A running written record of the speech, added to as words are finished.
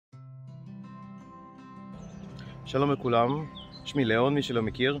שלום לכולם, שמי ליאון, מי שלא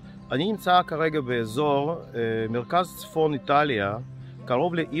מכיר. אני נמצא כרגע באזור מרכז צפון איטליה,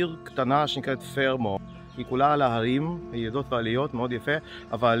 קרוב לעיר קטנה שנקראת פרמו. היא כולה על ההרים, ירידות ועליות, מאוד יפה,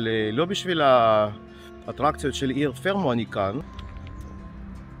 אבל לא בשביל האטרקציות של עיר פרמו אני כאן.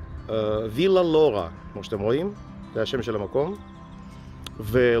 וילה לורה, כמו שאתם רואים, זה השם של המקום.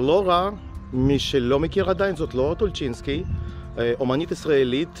 ולורה, מי שלא מכיר עדיין, זאת לורה טולצ'ינסקי, אומנית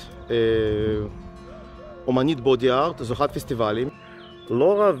ישראלית, אומנית בודי ארט, זוכת פסטיבלים.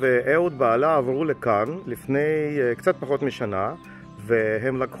 לורה ואהוד בעלה עברו לכאן לפני קצת פחות משנה,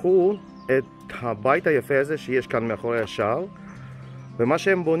 והם לקחו את הבית היפה הזה שיש כאן מאחורי השער, ומה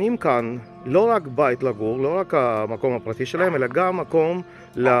שהם בונים כאן, לא רק בית לגור, לא רק המקום הפרטי שלהם, אלא גם מקום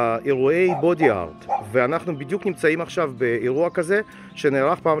לאירועי בודי ארט. ואנחנו בדיוק נמצאים עכשיו באירוע כזה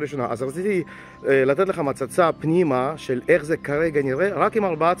שנערך פעם ראשונה. אז רציתי לתת לך מצצה פנימה של איך זה כרגע נראה, רק עם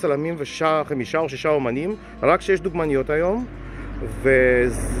 4 צלמים ו5 או 6 אומנים, רק 6 דוגמניות היום,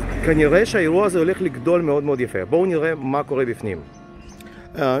 וכנראה שהאירוע הזה הולך לגדול מאוד מאוד יפה. בואו נראה מה קורה בפנים.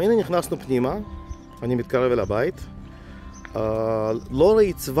 הנה נכנסנו פנימה, אני מתקרב אל הבית. לורה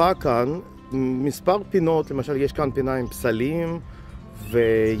עיצבה כאן מספר פינות, למשל יש כאן פינה עם פסלים,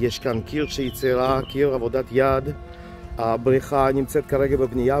 ויש כאן קיר שיצירה, קיר עבודת יד. הבריכה נמצאת כרגע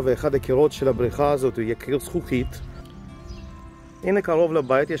בבנייה, ואחד הקירות של הבריכה הזאת יהיה קיר זכוכית. הנה קרוב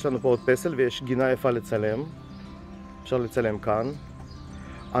לבית יש לנו פה עוד פסל ויש גינה יפה לצלם. אפשר לצלם כאן.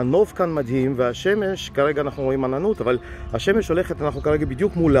 הנוף כאן מדהים, והשמש, כרגע אנחנו רואים עננות, אבל השמש הולכת, אנחנו כרגע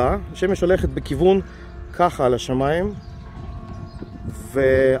בדיוק מולה, השמש הולכת בכיוון ככה על השמיים,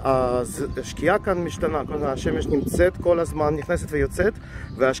 והשקיעה כאן משתנה, השמש נמצאת כל הזמן, נכנסת ויוצאת,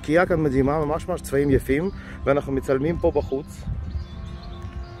 והשקיעה כאן מדהימה, ממש צבעים יפים, ואנחנו מצלמים פה בחוץ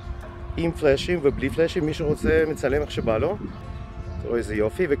עם פלאשים ובלי פלאשים, מי שרוצה מצלם איך שבא לו. תראו איזה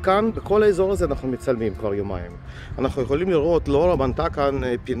יופי, וכאן בכל האזור הזה אנחנו מצלמים כבר יומיים. אנחנו יכולים לראות, לורה בנתה כאן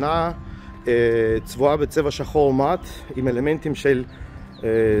פינה צבועה בצבע שחור מת, עם אלמנטים של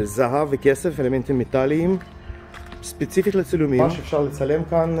זהב וכסף, אלמנטים מטליים, ספציפית לצילומים. ממש אפשר לצלם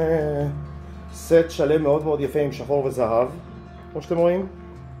כאן סט שלם מאוד מאוד יפה עם שחור וזהב, כמו שאתם רואים.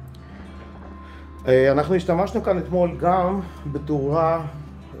 אנחנו השתמשנו כאן אתמול גם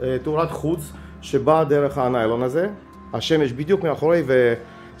בתאורת חוץ שבאה דרך הניילון הזה. השמש בדיוק מאחורי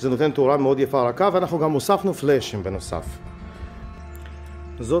וזה נותן תאורה מאוד יפה רכה, ואנחנו גם הוספנו פלאשים בנוסף.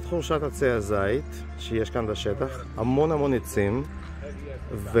 זאת חורשת עצי הזית שיש כאן בשטח, המון עצים,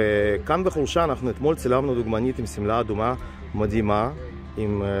 וכאן בחורשה אנחנו אתמול צילמנו דוגמנית עם סמלה אדומה מדהימה,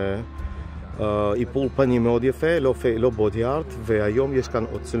 עם איפור פנים מאוד יפה, לא בודי ארט, והיום יש כאן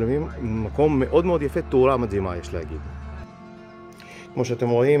עוד צילומים, מקום מאוד יפה, תאורה מדהימה יש להגיד. כמו שאתם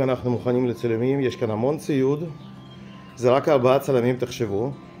רואים אנחנו מוכנים לצילומים, יש כאן המון ציוד. זה רק 4 צלמים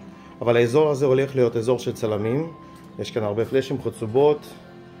תחשבו, אבל האזור הזה הולך להיות אזור של צלמים. יש כאן הרבה פלאשים, חצובות,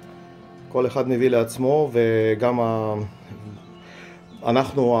 כל אחד מביא לעצמו, וגם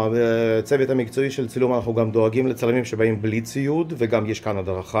אנחנו, הצוות המקצועי של צילום, אנחנו גם דואגים לצלמים שבאים בלי ציוד, וגם יש כאן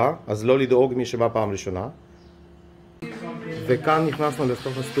הדרכה, אז לא לדאוג מי שבא פעם ראשונה. וכאן נכנסנו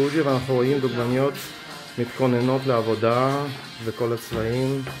לתוך הסטודיו ואנחנו רואים דוגמניות מתכוננות לעבודה, וכל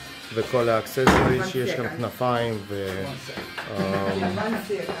הצבעים וכל האקססוריז שיש כאן, כנפיים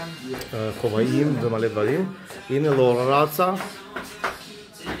וכובעים ומלא דברים. הנה לורה רצה.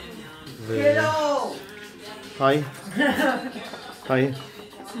 היי. היי.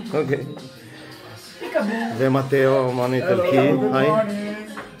 אוקיי. ומטאו, אומן איטלקי. היי.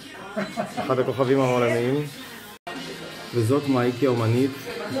 אחד הכוכבים העולמיים. וזאת מייקי, אומנית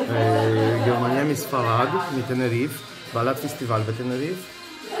גרמניה מספרד, מטנריף, בעלת פסטיבל בטנריף.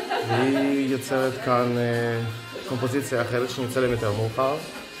 והיא יוצרת כאן קומפוזיציה אחרת שנצלם יותר מאוחר.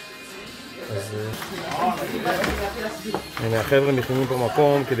 אז הנה החבר'ה מכינים פה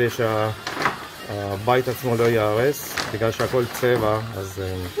מקום כדי שהבית עצמו לא ייהרס, בגלל שהכל צבע, אז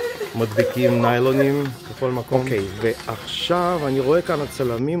מדביקים ניילונים בכל מקום. אוקיי, ועכשיו אני רואה כאן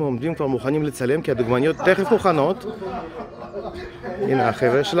הצלמים עומדים כבר מוכנים לצלם, כי הדוגמניות תכף מוכנות. הנה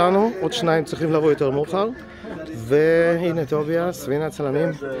החבר'ה שלנו, עוד 2 צריכים לבוא יותר מאוחר. והנה טוביאס, והנה הצלמים.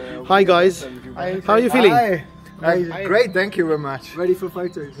 Hi guys, how are you feeling? Hi. Great, thank you very much. Ready for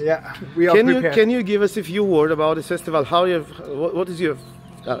photos? Yeah, we are prepared. Can you give us a few words about this festival? What is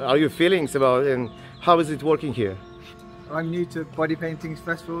are your feelings about it, and how is it working here? I'm new to body painting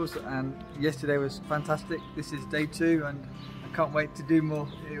festivals, and yesterday was fantastic. This is day 2, and I can't wait to do more.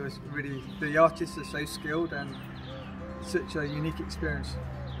 It was really, the artists are so skilled and such a unique experience.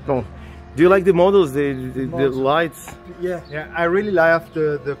 Bon. Do you like the models, the lights? Yeah, I really love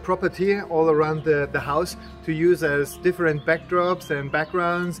the property all around the house to use as different backdrops and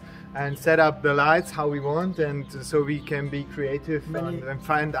backgrounds and set up the lights how we want, and so we can be creative and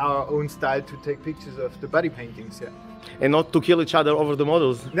find our own style to take pictures of the body paintings. Yeah. And not to kill each other over the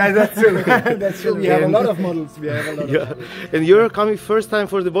models. That's true. That's true. We have a lot of models. We have a lot of models. And you're coming first time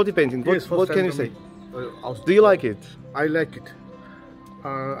for the body painting. What can you say? Do you like it? I like it.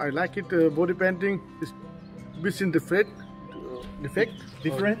 I like it. Body painting is bisschen different.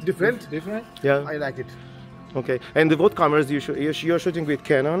 Different. Yeah. I like it. Okay. And what cameras do you shoot? You're shooting with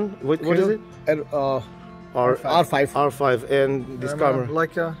Canon. What is it? R5. R5. And this camera.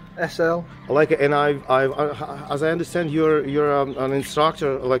 Leica SL. Leica. And as I understand, you're an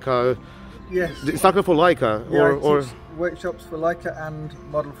instructor, like a instructor for Leica, or workshops for Leica and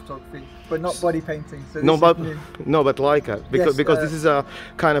model photography, but not body painting. So no, but Leica, because this is a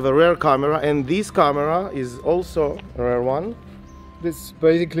kind of a rare camera, and this camera is also a rare one. This is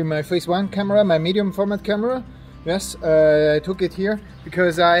basically my Phase 1 camera, my medium format camera. Yes, I took it here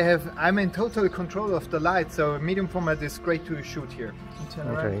because I'm in total control of the light, so medium format is great to shoot here. Turn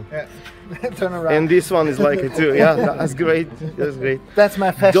around. Yeah. Turn around. And this one is like it too. Yeah, that's great. That's great. That's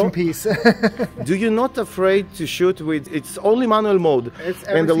my fashion piece. Do you not afraid to shoot with? It's only manual mode,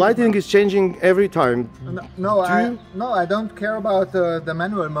 and the lighting is changing every time. No, I don't care about the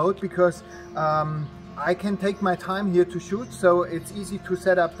manual mode because I can take my time here to shoot, so it's easy to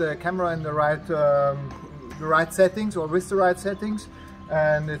set up the camera in the right settings or with the right settings,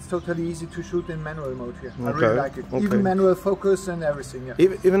 and it's totally easy to shoot in manual mode here. I really like it. Even manual focus and everything.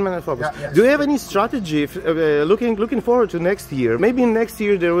 Yeah. Even manual focus. Do you have any strategy looking forward to next year? Maybe next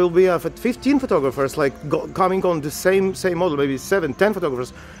year there will be 15 photographers like coming on the same model, maybe 7, 10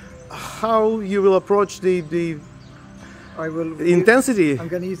 photographers. How you will approach the intensity? I'm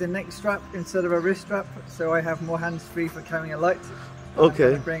going to use a neck strap instead of a wrist strap, so I have more hands free for carrying a light. Okay. I'm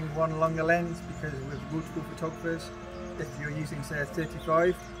going to bring one longer lens because with multiple photographers, if you're using say a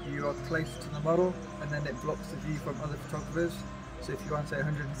 35, you are close to the model and then it blocks the view from other photographers. So if you want say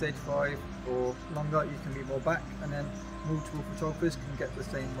 135 or longer, you can be more back, and then multiple photographers can get the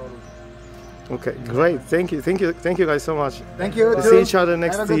same model. Okay, great. Thank you guys so much. Thank you. We'll see each other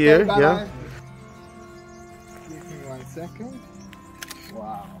next year. Bye. Yeah. Give me 1 second.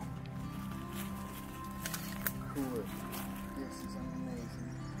 Wow. Cool. This is amazing.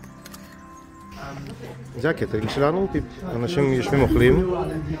 זה הקטרים שלנו, אנשים יושבים אוכלים,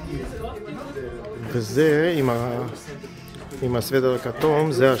 וזה עם הסוודר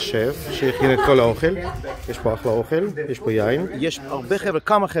הכתום, זה השף שהכין את כל האוכל. יש פה אחלה אוכל, יש פה יין. יש הרבה חבר'ה,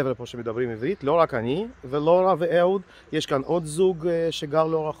 כמה חבר'ה פה שמדברים עברית, לא רק אני, ולורה ואהוד. יש כאן עוד זוג שגר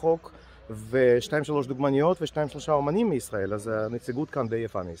לא רחוק, ו2-3 דוגמניות ו2-3 אומנים מישראל, אז הנציגות כאן די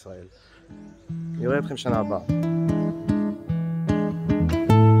יפה מישראל. נראה אתכם שנה הבאה.